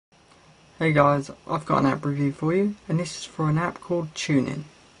Hey guys, I've got an app review for you, and this is for an app called TuneIn.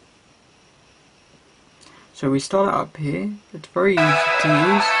 So we start it up here. It's very easy to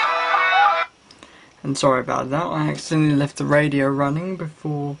use. And sorry about that, I accidentally left the radio running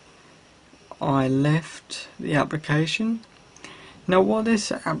before I left the application. Now what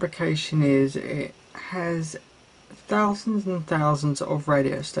this application is, it has thousands and thousands of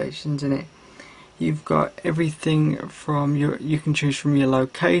radio stations in it. You've got everything from you can choose from your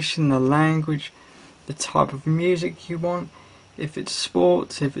location, the language, the type of music you want, if it's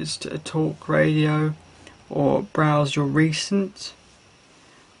sports, if it's a talk radio, or browse your recent,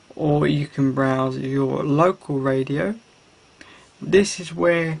 or you can browse your local radio. This is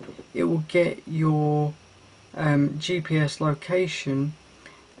where it will get your GPS location,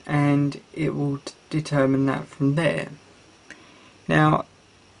 and it will determine that from there. Now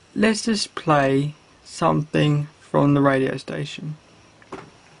let's just play something from the radio station.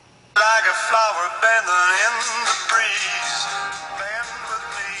 Like a flower bending in the breeze, bend with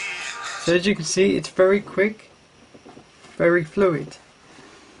me. So as you can see, it's very quick, very fluid.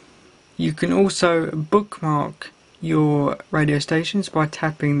 You can also bookmark your radio stations by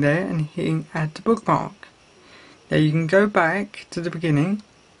tapping there and hitting add to bookmark. Now you can go back to the beginning,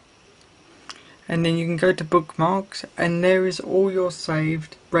 and then you can go to bookmarks, and there is all your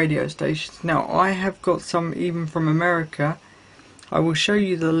saved radio stations. Now I have got some even from America. I will show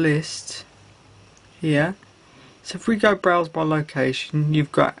you the list here. So if we go browse by location,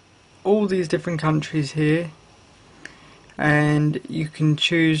 you've got all these different countries here, and you can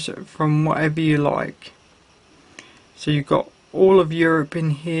choose from whatever you like. So you've got all of Europe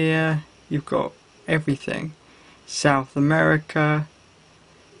in here, you've got everything. South America,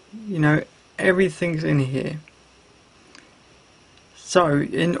 you know, everything's in here. So,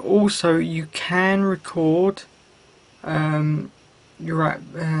 and also you can record the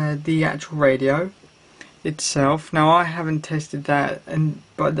actual radio itself. Now I haven't tested that,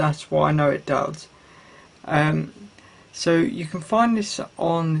 but that's what I know it does. So you can find this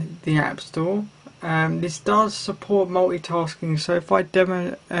on the App Store. This does support multitasking. So if I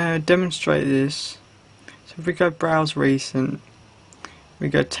demonstrate this, so if we go browse recent, we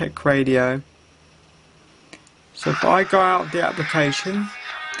go tech radio. So if I go out of the application,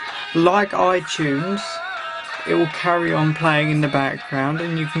 like iTunes, it will carry on playing in the background,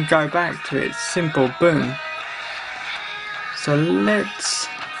 and you can go back to it. Simple, boom. So let's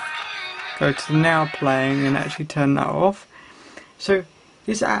go to the now playing and actually turn that off. So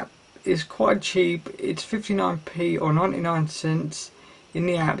this app is quite cheap. It's 59p or 99 cents in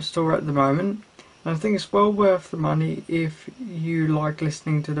the App Store at the moment. And I think it's well worth the money if you like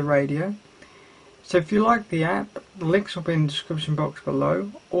listening to the radio. So if you like the app, the links will be in the description box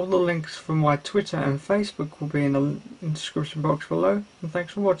below. All the links for my Twitter and Facebook will be in the description box below. And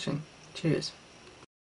thanks for watching. Cheers.